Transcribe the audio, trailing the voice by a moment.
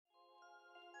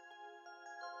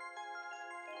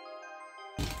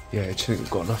Yeah, do you think we've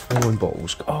got enough wine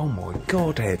bottles? Oh my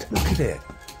god, Ed, look at it.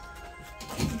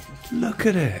 Look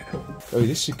at it. Oh,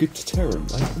 this is a good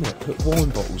deterrent, mate, isn't it? Put wine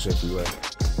bottles everywhere.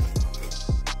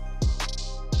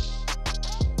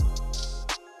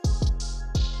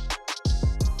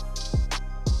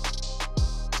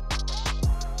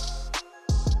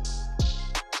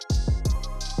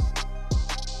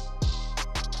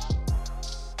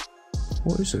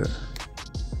 What is it?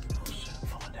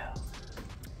 Find out.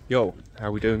 Yo,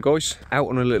 how we doing, guys? Out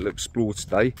on a little explore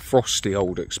today. Frosty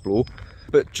old explore.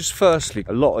 But just firstly,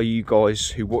 a lot of you guys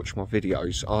who watch my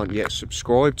videos aren't yet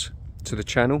subscribed to the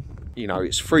channel. You know,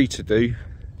 it's free to do.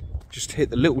 Just hit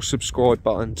the little subscribe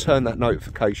button, turn that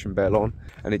notification bell on,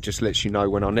 and it just lets you know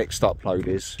when our next upload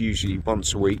is, usually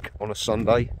once a week on a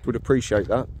Sunday. Would appreciate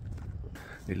that.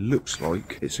 It looks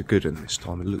like it's a good one this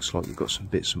time. It looks like we've got some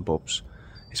bits and bobs.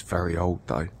 It's very old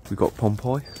though. We got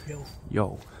Pompeii.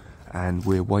 Yo. And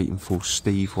we're waiting for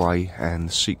Steve Ray and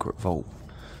the Secret Vault.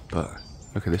 But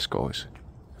look at this, guys.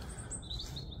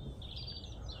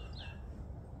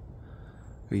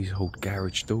 These old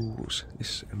garage doors.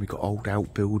 And we got old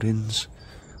outbuildings.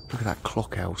 Look at that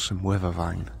clock house and weather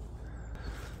vane.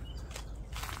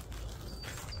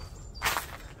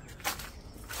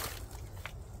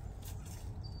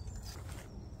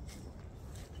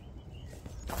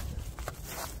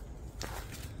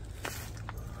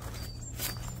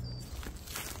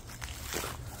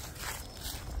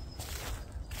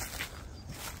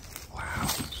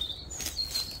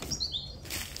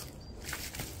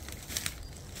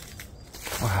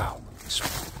 Wow, this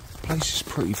place is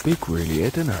pretty big really,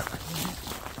 Ed, isn't it?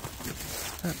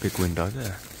 That big window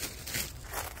there.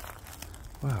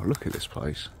 Wow, look at this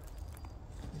place.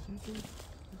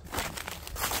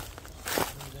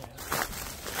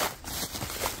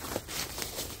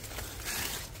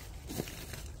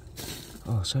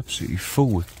 Oh, it's absolutely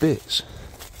full with bits.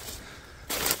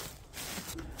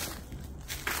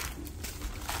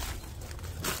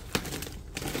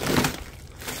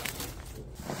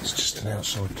 An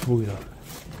outside toilet.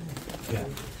 Yeah.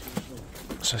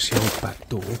 So that's the old back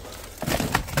door.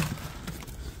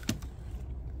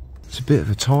 It's a bit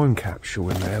of a time capsule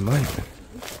in there, mate.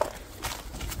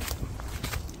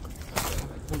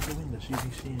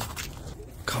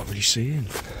 Can't really see in.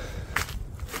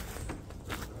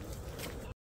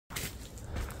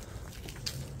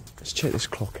 Let's check this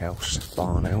clock house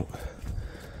barn out.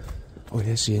 Oh,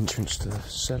 there's the entrance to the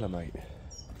cellar, mate.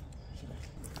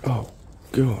 Oh.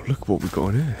 God, look what we've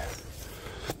got in here.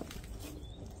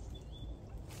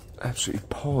 Absolutely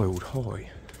piled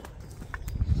high.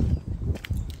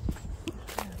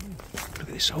 Look at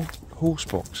this old horse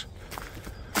box.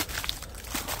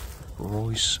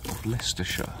 Royce of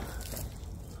Leicestershire.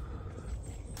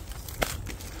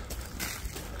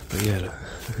 But yeah,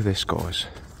 look at this, guys.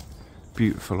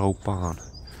 Beautiful old barn.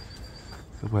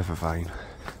 The weather vane.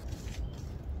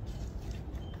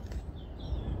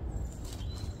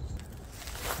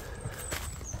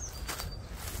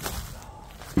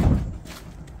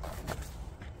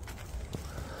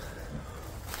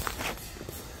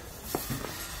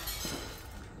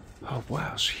 Oh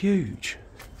wow, it's huge.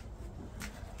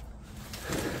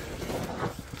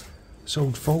 It's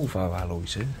old Volvo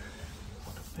alloys here.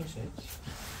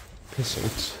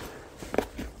 Pissets.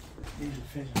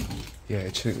 Yeah, do you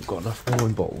think we've got enough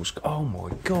wine bottles? Oh my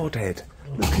god, Ed,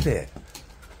 look at it.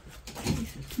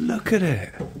 Look at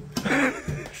it.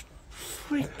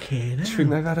 Freaking hell. Do you think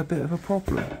they've had a bit of a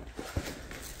problem?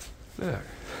 Look.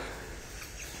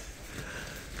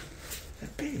 A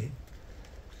bit?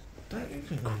 That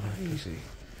is Crazy.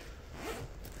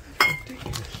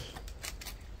 ridiculous.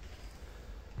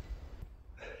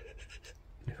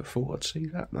 Never thought I'd see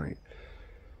that, mate.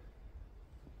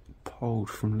 Piled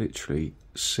from literally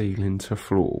ceiling to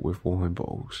floor with wine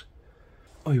bottles.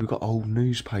 Oh, we've got old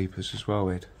newspapers as well,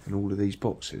 Ed, in all of these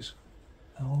boxes.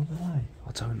 How old are they?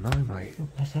 I don't know, mate.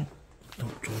 That's that.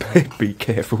 Be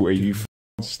careful where you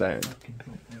stand.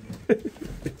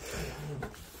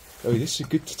 Oh, this is a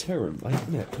good deterrent, mate,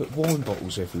 isn't it? Put wine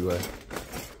bottles everywhere.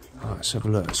 Right, let's have a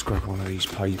look. Let's grab one of these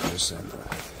papers then.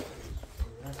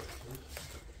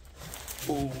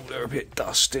 Oh, they're a bit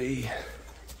dusty.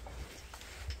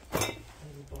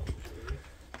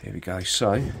 Here we go.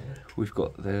 So, we've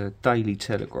got the Daily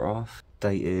Telegraph,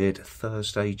 dated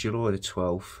Thursday, July the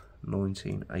 12th,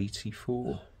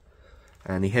 1984.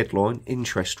 And the headline,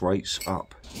 interest rates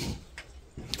up.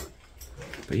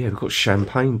 But yeah, we've got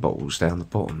champagne bottles down the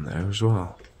bottom there as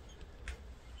well.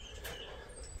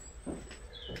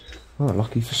 Oh,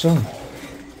 lucky for some.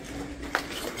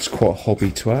 It's quite a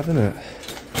hobby to have, isn't it?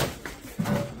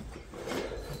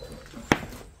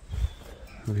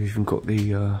 We've even got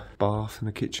the bath and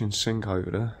the kitchen sink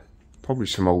over there. Probably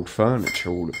some old furniture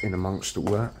all in amongst all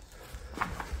that.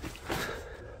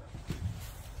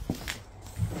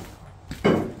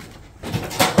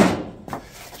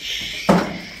 Shh. Oh,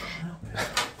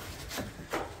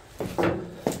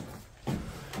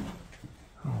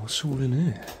 what's all in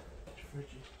here?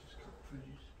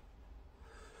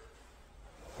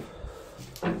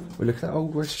 Well, look at that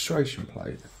old registration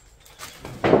plate.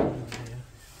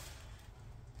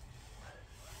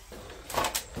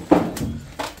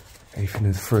 Anything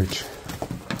in the fridge?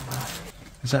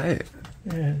 Is that it?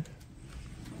 Yeah.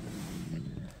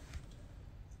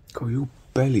 God, your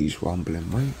belly's rumbling,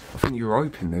 mate. I think you were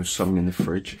hoping there was something in the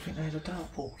fridge. I think there's a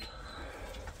dartboard.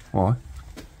 Why?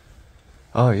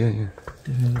 Oh, yeah.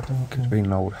 There's a dartboard. Could have been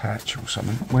an old hatch or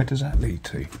something. Where does that lead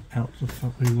to? Out the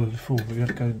front we were before. We had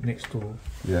to go next door.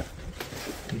 Yeah.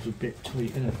 It was a bit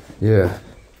tweet, isn't it? Yeah.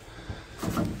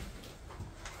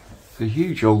 It's a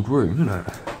huge old room, isn't it?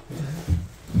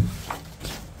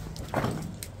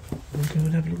 We'll go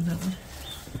and have a look at that one.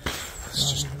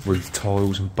 It's just roof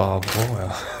tiles and barbed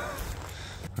wire.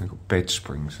 They've got bed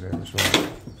springs there as well.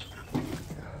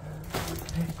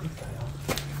 Yeah, good they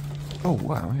are. Oh,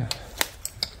 wow, yeah.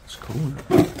 That's cool, isn't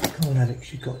it? Come on,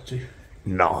 Alex, you've got to.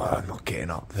 No, I'm not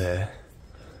getting up there.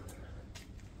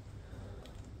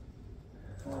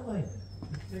 What are they?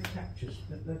 They're captures.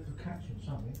 They're catching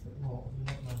something, but what?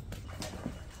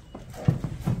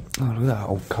 I don't know. Oh, look at that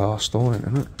old cast iron,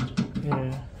 isn't it?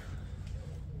 Yeah.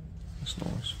 That's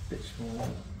nice. Bit small.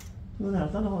 Well, no, I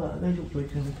don't know what that. They look like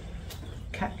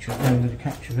capture. No, they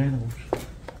capture animals. I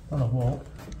don't know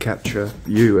what. Capture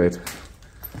you, Ed.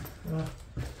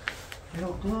 They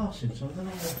got glass inside. I don't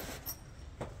know what.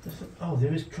 Oh,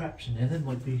 there is traps in there. There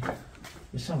might be.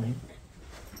 There's something.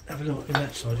 Have a look in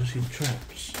that side. I see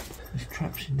traps. There's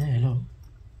traps in there. Look,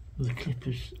 with the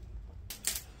clippers.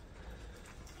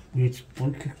 Weird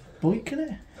boik in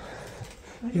it.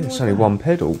 Yeah, it's only one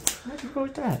pedal. How do you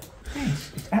ride that?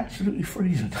 Yes, it's absolutely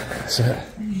freezing. That's it.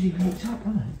 It usually heats up,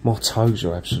 doesn't it? My toes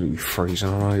are absolutely freezing,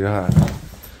 I know that.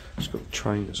 Just got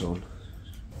trainers on.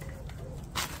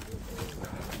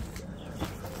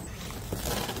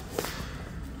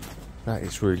 That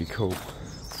is really cool.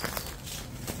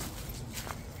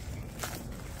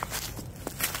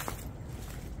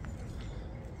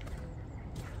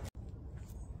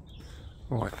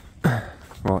 Right,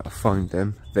 right, I phoned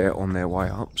them. They're on their way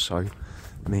up, so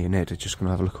me and Ed are just going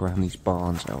to have a look around these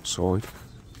barns outside.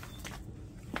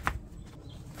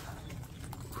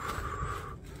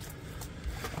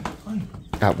 Hey,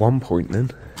 At one point then.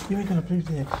 you ain't gonna believe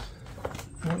this.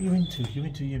 What are you into? You're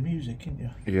into your music, aren't you?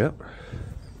 Yep.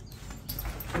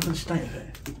 Look at the state of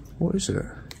it. What is it?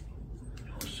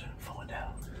 You'll soon find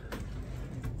out.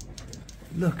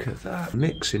 Look at that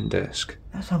mixing desk.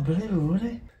 That's unbelievable, isn't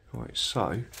it? Right,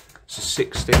 so it's a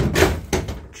 16.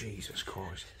 Jesus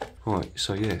Christ. Right,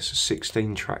 so yeah, it's a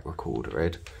 16 track recorder,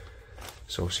 Ed.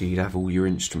 So obviously you'd have all your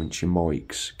instruments, your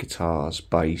mics, guitars,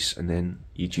 bass, and then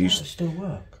you'd use. Does it still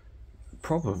work?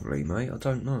 Probably, mate. I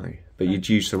don't know, but you'd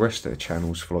use the rest of the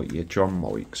channels for like your drum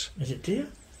mics. Is it dear?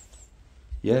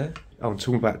 Yeah. Oh, I'm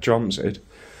talking about drums, Ed.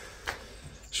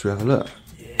 Should we have a look?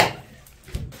 Yeah.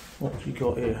 What have you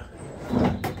got here?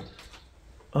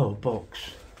 Oh, a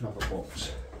box. Another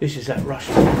box. This is that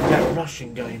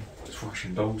Russian game. It's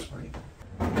Russian dolls, mate.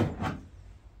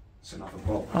 It's another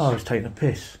box. Oh, I was taking a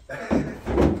piss.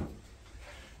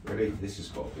 Ready? This has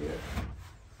got to be it.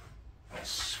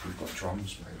 Yes, we've got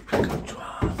drums, mate. We've got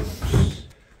drums.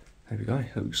 There we go.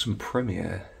 Look, some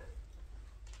Premiere.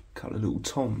 Couple of little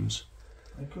toms.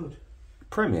 They're good.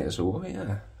 Premiere's alright,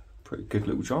 yeah. Pretty good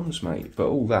little drums, mate. But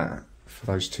all that for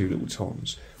those two little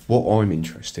toms. What I'm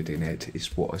interested in, Ed,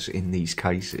 is what's in these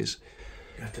cases.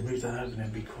 You have to move that over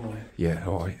and be quiet. Yeah,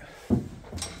 alright.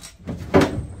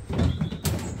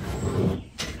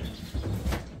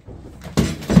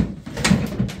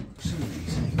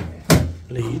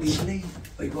 Leads.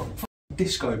 They've got a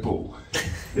disco ball.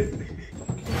 Can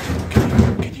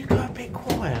you go a bit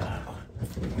quiet? I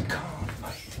can't,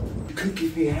 mate. You could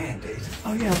give me a hand, Ed.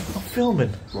 Oh yeah, I'm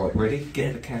filming. Right, ready?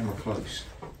 Get the camera close.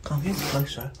 Can't get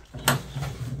closer.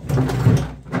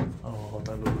 Oh,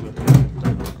 don't look good.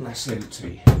 Don't look good. That's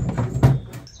empty.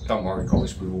 Don't worry,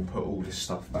 guys, we will put all this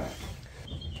stuff back.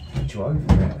 Put you over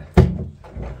there.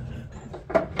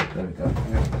 There we go.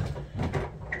 Yeah.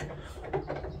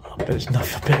 I bet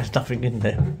there's nothing in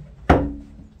there.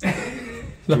 Do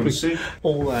you want to see?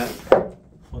 All that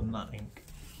for nothing.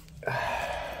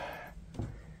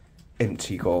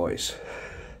 Empty, guys.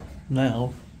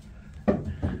 Now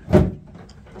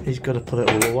he's got to put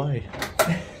it all away.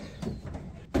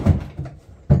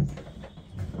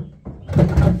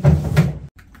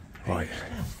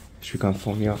 Should we go and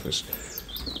find the others?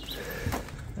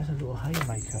 That's a little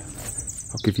haymaker.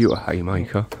 I'll give you a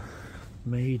haymaker.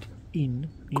 Made in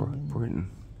Great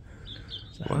Britain.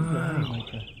 It's a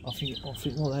haymaker. I think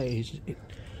what that is,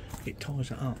 it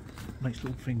ties it up, makes a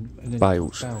little thing, and then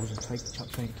Bales. and chucks it, ties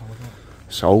it up.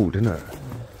 It's old, isn't it?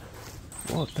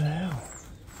 Yeah. What the hell?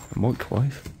 A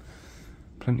microwave.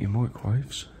 Plenty of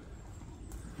microwaves.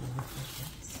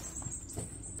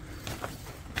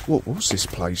 What was this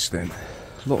place then?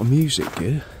 A lot of music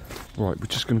here. Right, we're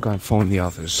just going to go and find the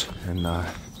others and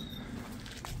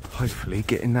hopefully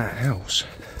get in that house.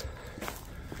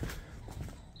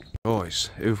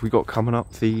 Guys, who have we got coming up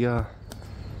the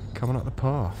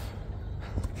path?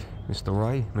 Mr.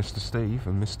 Ray, Mr. Steve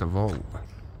and Mr. Volt.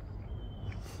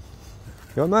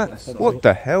 You on that? What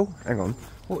the hell? Hang on.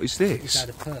 What is this?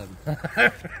 A perm.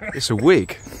 It's a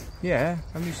wig. Yeah,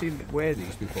 have you seen wear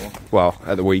these before? Well,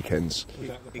 at the weekends.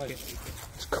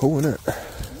 It's cool, isn't it?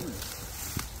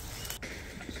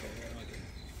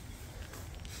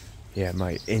 Yeah,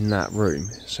 mate, in that room,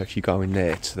 so if you go in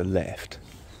there to the left,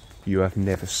 you have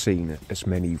never seen as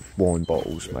many wine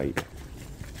bottles, mate.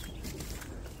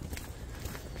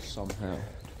 Somehow.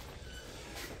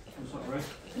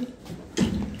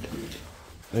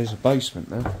 There's a basement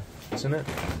now, isn't it?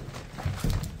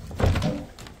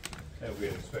 That'll be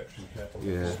an inspection kit.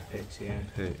 Yeah. Pits, yeah.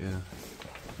 Pit, yeah.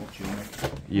 What do you make?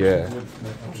 Yeah.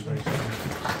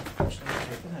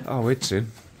 Oh, it's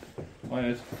in. I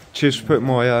heard. Cheers for putting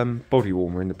my body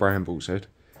warmer in the brambles, Ed.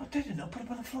 I didn't, I put it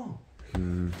on the floor.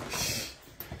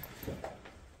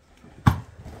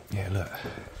 Yeah, look.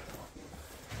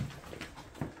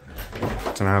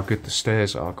 Don't know how good the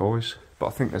stairs are, guys, but I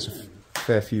think there's a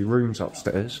fair few rooms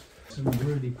upstairs. Some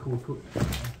really cool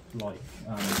like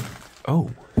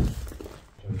Oh.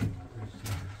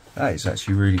 That is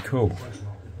actually really cool.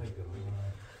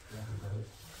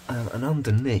 And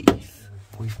underneath,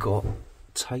 we've got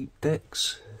tape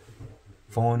decks,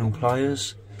 vinyl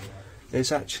players.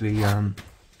 There's actually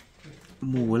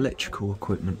more electrical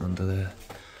equipment under there.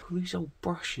 All these old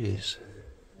brushes.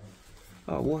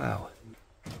 Oh wow.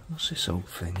 What's this old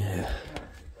thing here?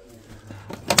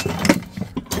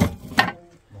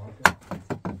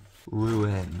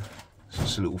 Rouen. It's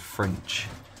just a little French.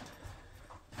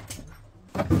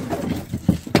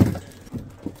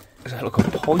 Is that like a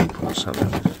pipe or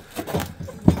something?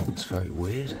 It's very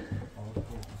weird.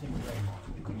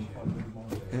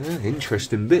 Yeah,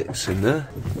 interesting bits in there.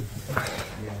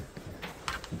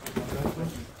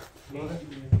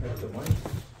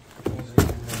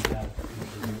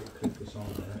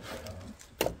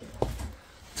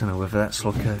 Don't know whether that's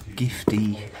like a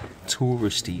gifty,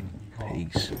 touristy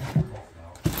piece.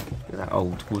 That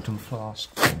old wooden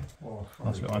flask.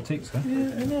 that's got antiques, huh?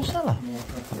 Yeah, in their cellar.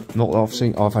 Not that I've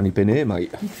seen. I've only been here,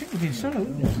 mate. You think you'd be in cellar,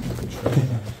 wouldn't you?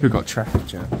 Who got traffic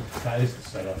jam? That is the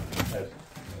setup.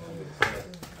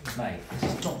 Mate,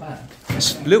 this is not bad.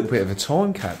 It's a little bit of a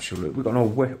time capsule. Look, we've got an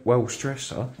old Welsh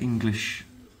dresser. English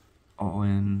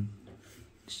iron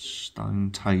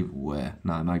stone tableware.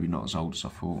 No, maybe not as old as I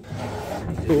thought.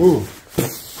 Oh,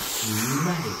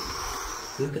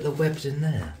 Mate, look at the webs in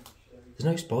there. There's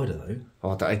no spider though.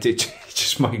 oh it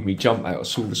just made me jump out. I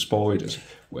saw the spiders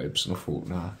webs and I thought,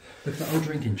 nah. Look at that old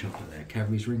drinking chocolate there,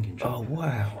 Cadbury's drinking chocolate. Oh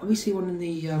wow. Let me see one in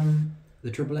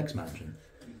the Triple X mansion.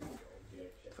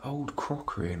 Old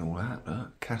crockery and all that.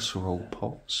 Look. Casserole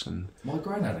pots and. My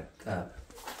gran had a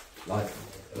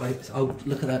oh,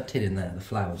 look at that tin in there, the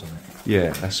flowers on it.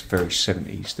 Yeah, that's very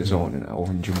 70s design in that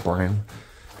orange and brown.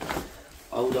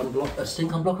 Old unblock, a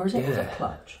sink unblocker, is it? Yeah. Or is that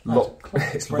clutch? No,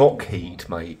 It's Lockheed,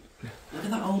 mate. Look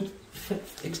at that old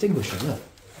extinguisher, look.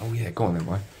 Oh yeah, go on then,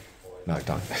 mate. No,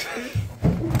 don't.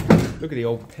 Look at the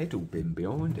old pedal bin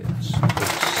behind it. It's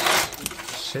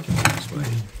 70s,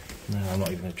 mate. No, I'm not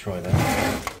even going to try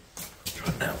that.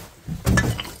 Try it now.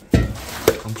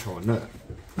 I'm trying that.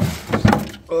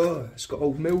 Oh, it's got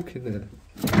old milk in there.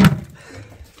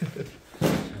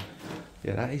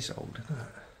 Yeah, that is old, isn't it?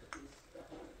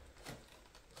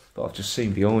 But I've just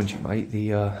seen behind you, mate,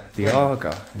 the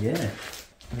Arga. Yeah.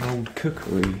 An old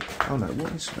cookery. Oh no,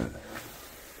 what is it?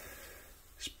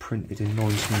 It's printed in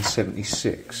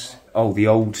 1976. Oh, the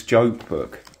old joke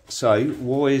book. So,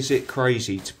 why is it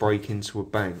crazy to break into a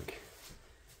bank?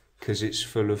 Because it's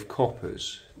full of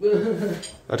coppers.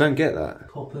 I don't get that.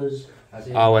 Coppers, as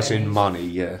in... Oh, as in money,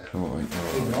 yeah. Alright,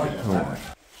 Even alright. I got Alright.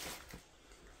 that.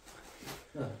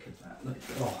 Look at that. Look at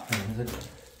that. Oh, hang on, there's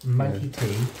a Maggie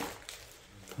tea.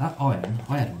 That iron,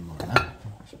 I had one like that.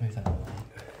 I'll smooth that out.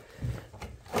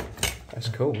 That's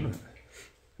cool, isn't it?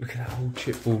 Look at that old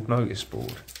chipboard notice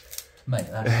board. Mate,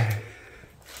 that's...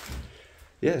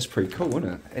 Yeah, it's pretty cool, isn't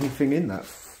it? Anything in that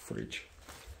fridge?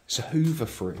 It's a Hoover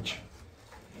fridge.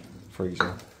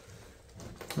 Freezer.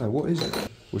 No, what is it?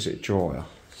 Was it a dryer?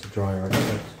 It's a dryer, I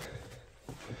guess.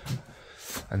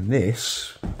 And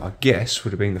this, I guess,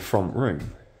 would have been the front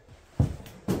room.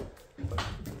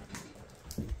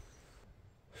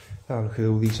 Oh, look at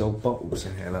all these old bottles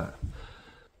in here, look.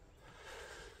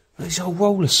 These old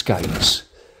roller skates.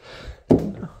 Oh,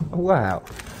 wow.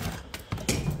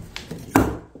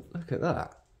 Look at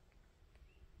that.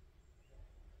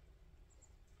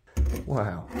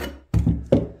 Wow.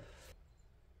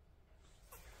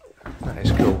 That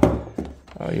is cool.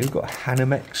 Oh, you've got a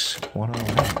Hanamex one on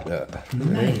that. Look.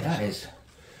 Mate, that is...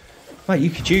 Mate, you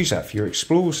could use that for your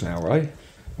explores now, right?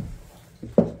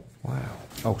 Wow.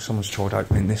 Oh, someone's tried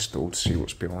opening this door to see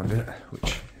what's behind it,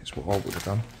 which is what I would have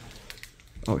done.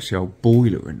 Oh, it's the old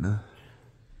boiler in there.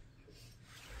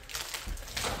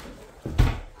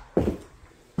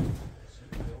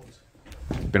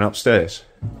 Been upstairs?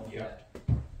 Yeah.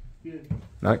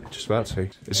 No, just about to.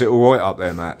 Is it all right up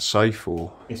there, Matt? Safe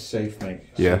or? It's safe, mate.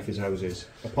 Yeah. Safe as houses.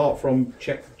 Apart from,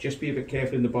 just be a bit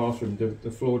careful in the bathroom.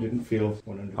 The floor didn't feel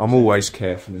 100%. I'm always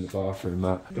careful in the bathroom,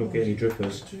 Matt. Don't get any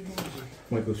drippers.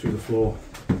 Might go through the floor.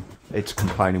 It's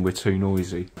complaining we're too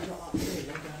noisy.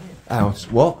 Oh,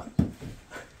 what?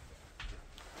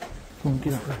 Come on,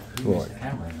 get up there. Right. There's a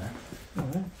camera in there.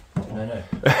 Oh, No.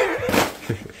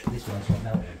 This one's not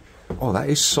melted. Oh, that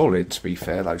is solid, to be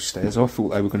fair, those stairs. I thought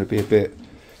they were going to be a bit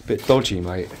dodgy,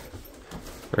 mate.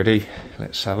 Ready?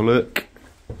 Let's have a look.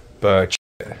 Bird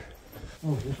shit.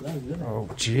 oh, there's loads, isn't there? Oh,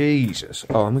 Jesus.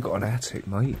 Oh, and we've got an attic,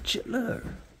 mate. Look.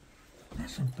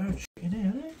 There's some bird shit in here,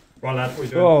 isn't there? Right, lad, what are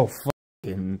you doing? Oh,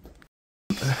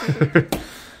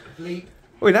 fucking...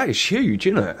 Wait, that is huge,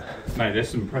 isn't it? Mate, there's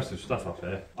some impressive stuff up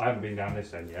here. I haven't been down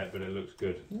this end yet, but it looks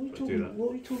good. Let's do that.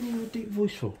 What are you talking with a deep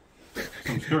voice for?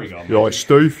 Some security guard. You like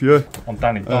Steve, yeah? I'm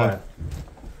Danny Dyer.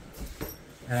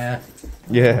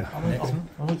 Yeah.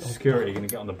 I like Security going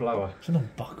to get on the blower. It's an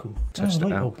old buckle. Test I it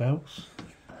like out. old belts.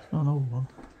 It's not an old one.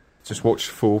 Just watch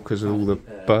the floor because of all the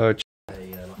bird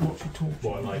What's your talk?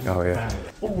 What, like, Oh, yeah.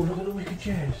 Oh, look at the wicker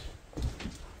chairs.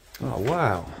 Oh,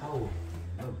 wow.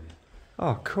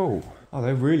 Oh, cool. Oh,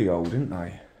 they're really old, aren't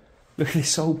they? Look at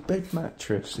this old bed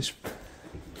mattress, this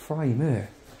frame here.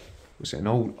 Was it an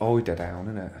old eider down,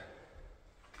 isn't it?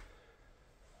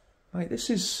 Mate, this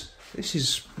is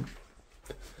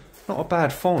not a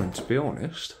bad find, to be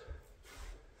honest.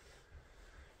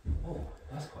 Oh,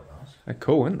 that's quite nice. They're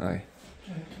cool, aren't they?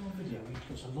 Joe, to my video, we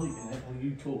put some light in it while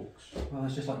you talks. Well,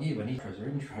 it's just like you when intros are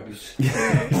intros.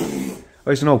 Oh,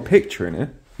 there's an old picture in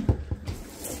here.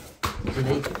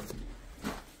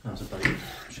 That's a boat.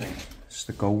 It's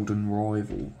the Golden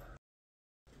Rival.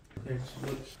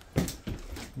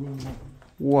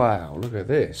 Wow, look at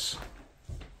this.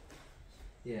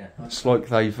 Yeah. It's like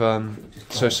they've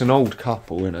so it's an old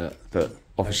couple, innit, that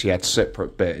obviously had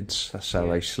separate beds. That's how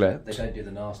they slept. They don't do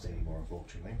the nasty anymore,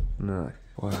 unfortunately. No.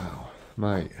 Wow,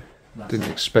 mate. That's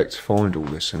Didn't expect to find all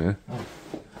this in here.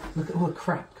 Look at all the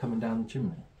crap coming down the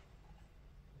chimney.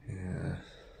 Yeah.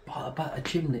 But about a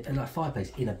chimney and like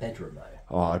fireplace in a bedroom though.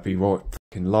 Oh, it'd be right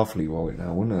fucking lovely right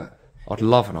now, wouldn't it? I'd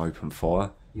love an open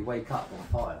fire. You wake up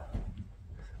on fire.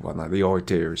 Well, no, the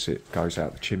idea is it goes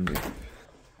out the chimney.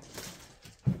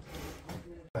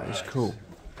 That is cool.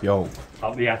 Yo.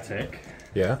 Up the attic,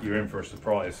 Yeah? you're in for a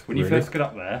surprise. When you Really? first get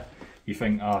up there, you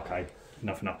think, oh, okay,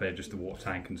 nothing up here, just a water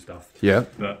tank and stuff. Yeah.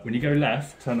 But when you go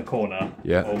left, turn the corner,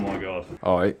 Yeah. oh my god.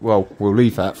 Alright, well, we'll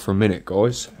leave that for a minute,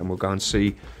 guys, and we'll go and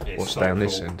see It's what's so down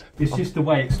this cool. end. It's just the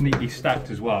way it's neatly stacked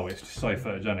as well, it's just so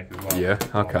photogenic as well. Yeah,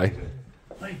 okay.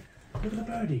 Hey, look at the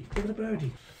birdie. Look at the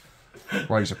birdie.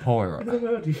 Raise a pirate. Look at the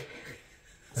birdie.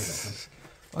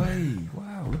 Hey,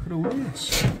 wow, look at all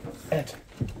this. Ed,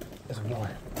 there's a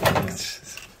wire.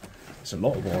 It's a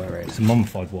lot of wire, It's a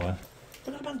mummified wire.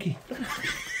 Look at the monkey. Look at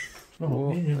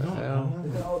What the hell?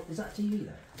 Oh, is that TV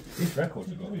though? These records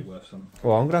have got to be worth something.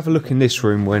 Well, I'm going to have a look in this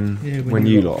room when when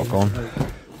you you lot are gone.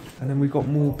 And then we've got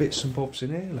more bits and bobs in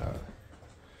here, look.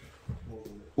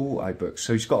 Auto books.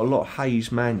 So he's got a lot of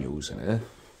Hayes manuals in here.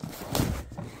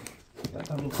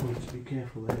 That looks like to be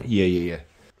careful there. Yeah.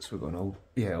 So we've got an old,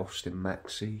 Austin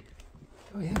Maxi.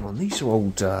 Oh, yeah, man, these are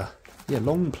old,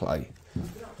 long play.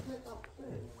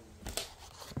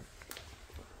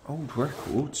 Old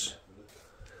records.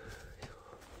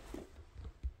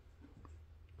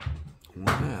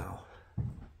 Wow.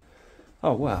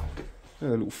 Oh, wow. Look at a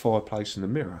little fireplace in the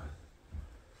mirror.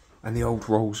 And the old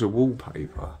rolls of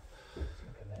wallpaper.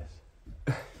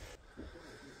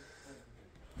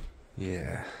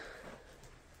 Yeah.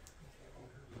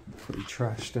 Pretty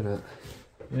trashed, isn't it?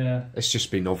 Yeah. It's just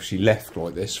been obviously left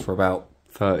like this for about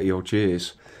 30 odd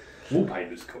years.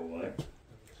 Wallpaper's cool though.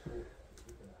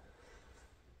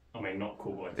 I mean, not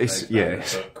cool by It's today's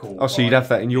standards, but cool Oh, so by you'd have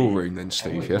that in your the- room then,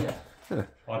 Steve? Oh, Yeah. yeah.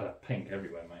 I'd have pink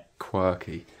everywhere, mate.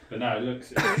 Quirky. But no, it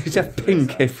looks. You'd have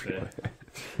pink everywhere.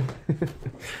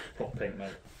 Hot pink, mate.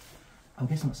 I'm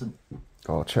guessing that's a...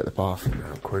 Oh, I'll check the bathroom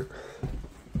out quick.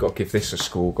 Got to give this a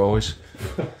score, guys.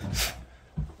 I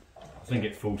think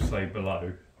it falls so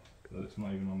below that it's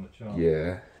not even on the chart.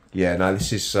 Yeah. Yeah, no,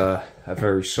 this is a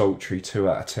very sultry 2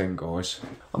 out of 10, guys.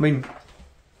 I mean,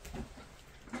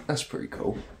 that's pretty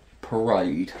cool.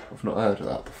 Parade. I've not heard of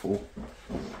that before.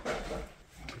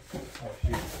 Oh,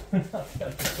 shoot. That's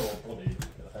a sort of body.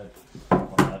 Head.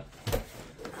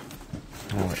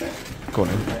 Right, go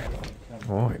on then.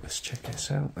 Right, let's check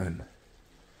this out then.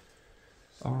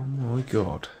 Oh my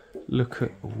god. Look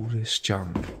at all this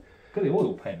junk. Look at the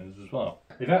oil paintings as well.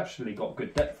 They've actually got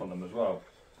good depth on them as well.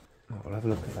 Oh, I'll have a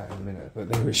look at that in a minute, but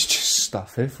there is just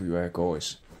stuff everywhere,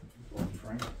 guys.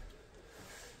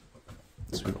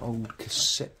 Some old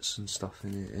cassettes and stuff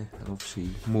in here, and obviously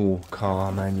more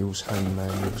car manuals, home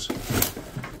manuals.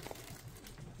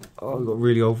 Oh, I've got a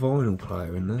really old vinyl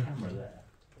player in there. Camera there.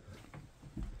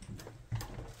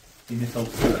 In this old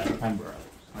camera.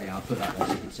 Oh yeah, I'll put that there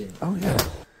so you can see it. Oh yeah.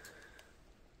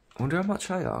 I wonder how much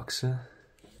they are, 'cause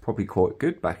probably quite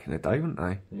good back in the day, weren't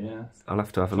they? Yeah. I'll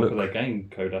have to have a Top look. of their game,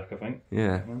 Kodak, I think.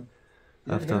 Yeah, You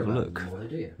I'll have to don't have a hear about look. them anymore,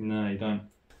 do you? No, you don't.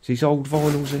 These old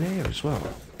vinyls in here as well.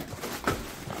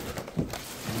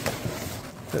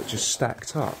 That just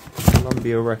stacked up.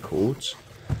 Columbia Records.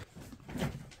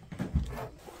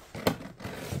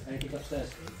 Anything upstairs,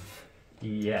 Steve?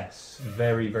 Yes.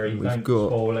 Very, very. We've Don't got-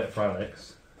 spoil it for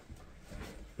Alex.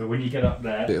 But when you get up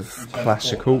there... Bit you of turn the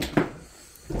classical. corner.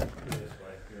 This way,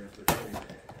 you're into the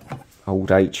street. Old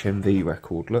HMV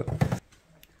record, look.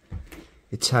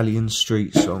 Italian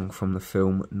street song from the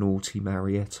film Naughty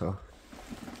Marietta.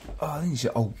 Oh, I think these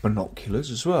are old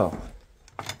binoculars as well.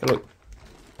 They're like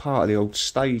part of the old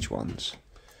stage ones.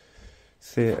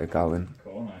 Theatre going.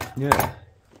 Cool, mate. Yeah.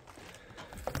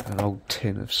 An old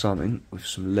tin of something with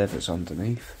some levers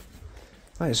underneath.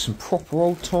 Mate, there's some proper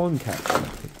old time capsule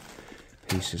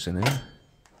pieces in here.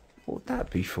 What would that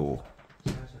be for?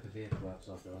 Sounds like a vehicle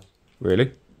outside for us.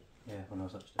 Really? Yeah, when I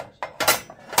was upstairs.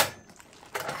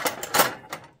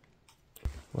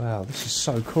 Wow, this is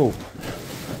so cool.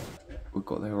 We've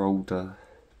got their old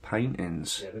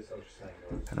paintings Yeah, this I was just saying,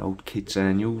 guys. and old kids'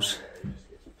 annuals. It just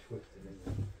gets twisted,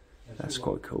 isn't it? That's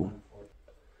quite cool.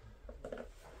 Yeah,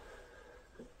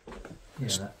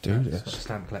 Let's that, do that's this. got a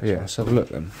stamp collection. Yeah, let's have a look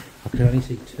then. I can only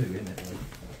see 2 in it.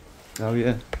 Though. Oh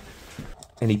yeah.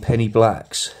 Any penny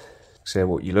blacks? Is that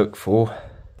what you look for?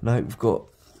 No, we've got...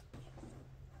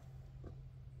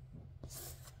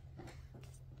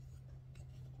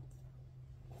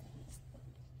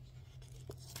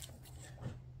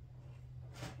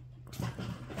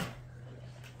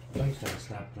 I used to have a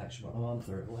stamp collection, but my mum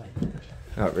threw it away.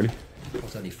 Oh really? It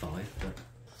was only 5,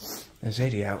 but... There's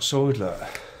Eddie outside, look.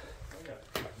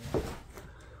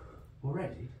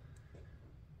 Already?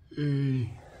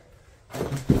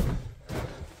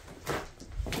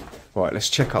 Right, let's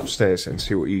check upstairs and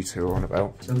see what you two are on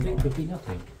about. Something could be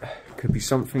nothing. Could be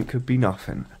something, could be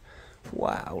nothing.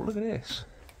 Wow, look at this.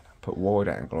 Put wide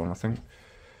angle on, I think.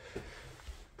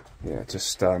 Yeah,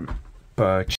 just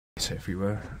bird shit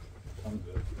everywhere.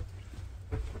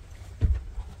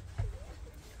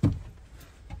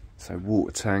 So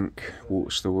water tank,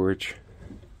 water storage.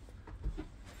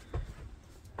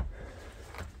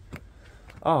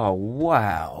 Oh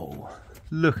wow!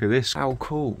 Look at this, how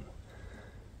cool.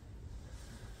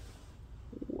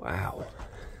 Wow.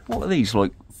 What are these,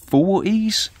 like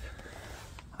 40s?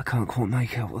 I can't quite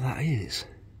make out what that is.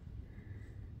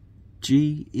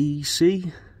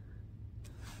 GEC?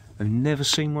 I've never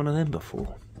seen one of them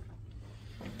before.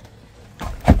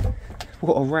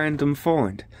 What a random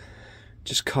find.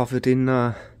 Just covered in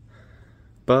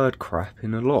bird crap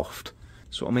in a loft.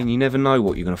 So I mean, you never know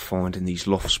what you're going to find in these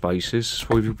loft spaces. That's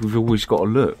why we've always got to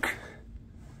look.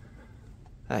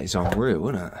 That is unreal,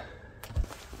 isn't it?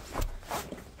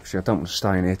 See, I don't want to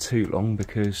stay in here too long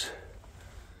because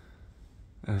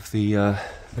of the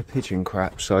pigeon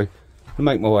crap. So I'll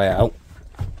make my way out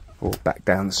or back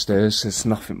down the stairs. There's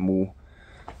nothing more,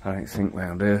 I don't think,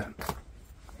 round here.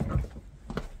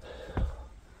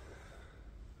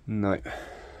 No.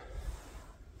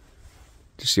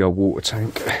 Just the old water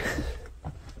tank.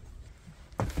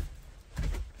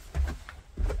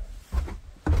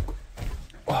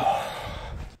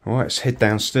 Alright, let's head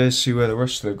downstairs, see where the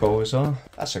rest of the guys are.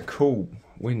 That's a cool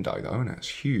window though, isn't it? It's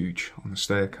huge on the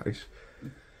staircase.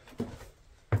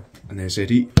 And there's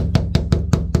Eddie.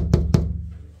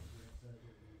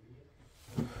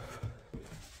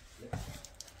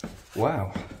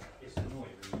 Wow.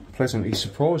 pleasantly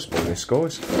surprised by this,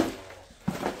 guys.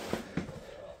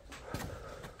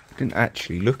 Didn't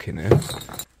actually look in there.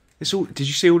 It's all. Did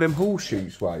you see all them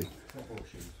horseshoes, Way? What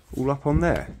horseshoes? All up on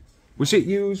there. Was it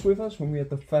you who was with us when we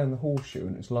had found the horseshoe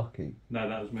and it's lucky? No,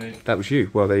 that was me. That was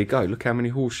you. Well, there you go. Look how many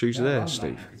horseshoes are there,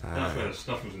 Steve. That's where the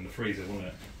stuff was in the freezer, wasn't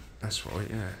it? That's right,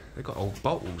 yeah. They've got old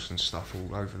bottles and stuff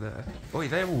all over there. Boy,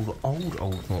 they're all old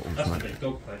bottles, That's mate. a big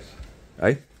dog place.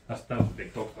 Eh? That was a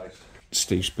big dog place.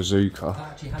 Steve's bazooka.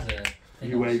 That actually has a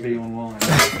UAV online.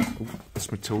 Oh,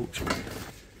 that's my torch. Right.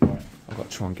 I've got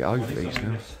to try and get over these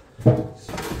now.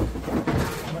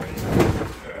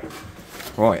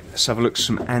 Right, let's have a look at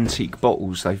some antique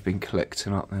bottles they've been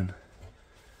collecting up then.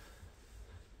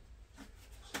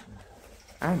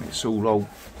 And it's all old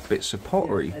bits of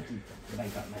pottery.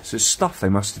 So it's stuff they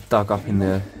must have dug up in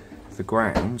the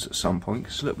grounds at some point.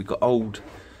 Because look, we've got old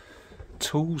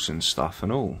tools and stuff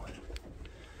and all.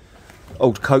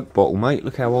 Old Coke bottle, mate.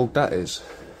 Look how old that is.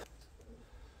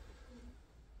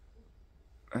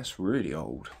 That's really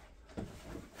old.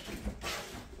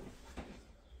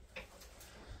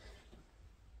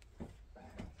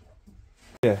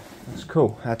 Yeah, that's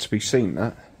cool. Had to be seen,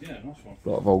 that. Yeah, nice one. A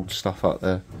lot of old stuff up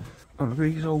there. Oh, look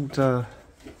at these old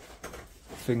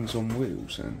things on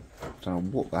wheels then. Don't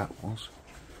know what that was.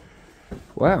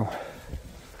 Wow.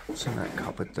 What's in that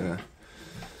cupboard there?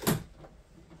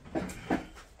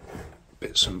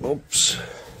 Bits and bobs.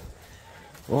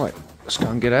 Right, let's go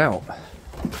and get out.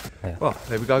 Yeah. Well,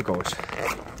 there we go, guys.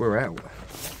 We're out.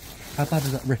 How bad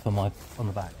is that rip on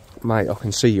the back? Mate, I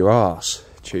can see your arse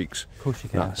cheeks. Of course you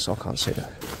can. No, so I can't see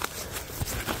that.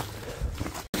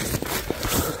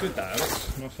 It's good, that,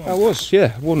 Alex. Nice one. That was,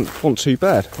 yeah, wasn't too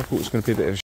bad. I thought it was going to be a bit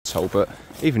of a shithole, but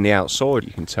even the outside,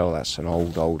 you can tell that's an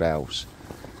old house.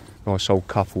 Nice old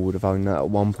couple would have owned that at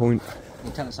one point. You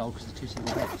can tell it's old because the two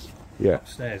single beds. Yeah.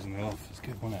 Upstairs in the loft. It's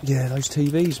good, wasn't it? Yeah, those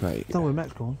TVs, mate. Don't worry,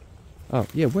 Matt's gone. Oh,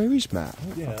 yeah, where is Matt?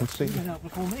 Yeah, I can see. he went out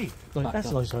before me. Like, Back that's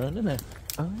up. nice, isn't it?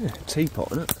 Oh, yeah,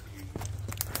 teapot, isn't it?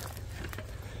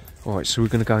 Alright, so we're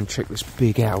going to go and check this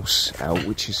big house out,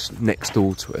 which is next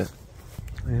door to it.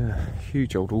 Yeah,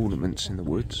 huge old ornaments in the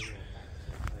woods.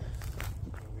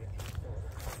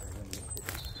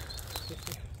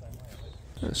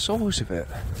 The size of it.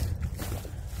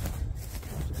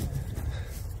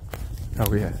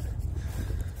 Oh yeah.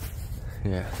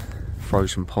 Yeah,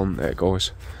 frozen pond there,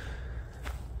 guys.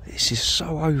 This is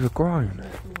so overgrown.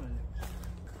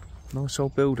 Nice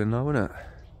old building though, isn't it?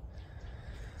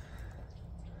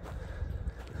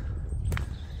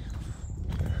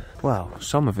 Wow,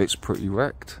 some of it's pretty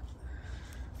wrecked.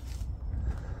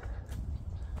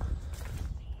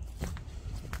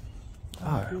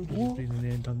 Oh, Builders been in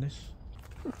there and done this.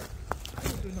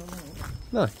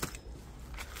 no.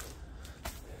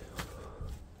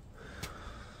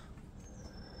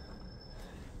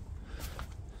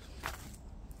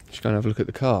 Just go and have a look at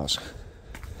the cars.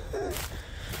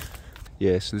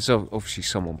 Yeah, so there's obviously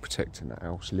someone protecting that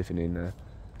house, living in there.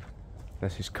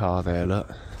 That's his car there,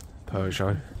 look.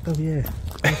 Peugeot. Oh yeah.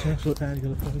 Nice house like that, you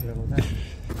got a photo like that.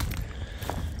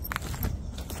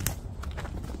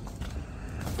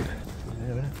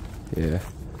 Yeah.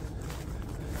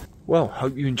 Well,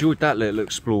 hope you enjoyed that little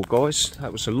explore, guys.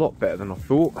 That was a lot better than I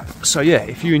thought. So yeah,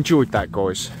 if you enjoyed that,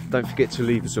 guys, don't forget to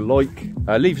leave us a like.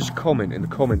 Leave us a comment in the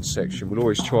comments section. We'll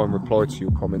always try and reply to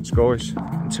your comments, guys.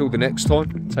 Until the next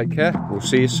time, take care. We'll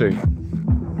see you soon.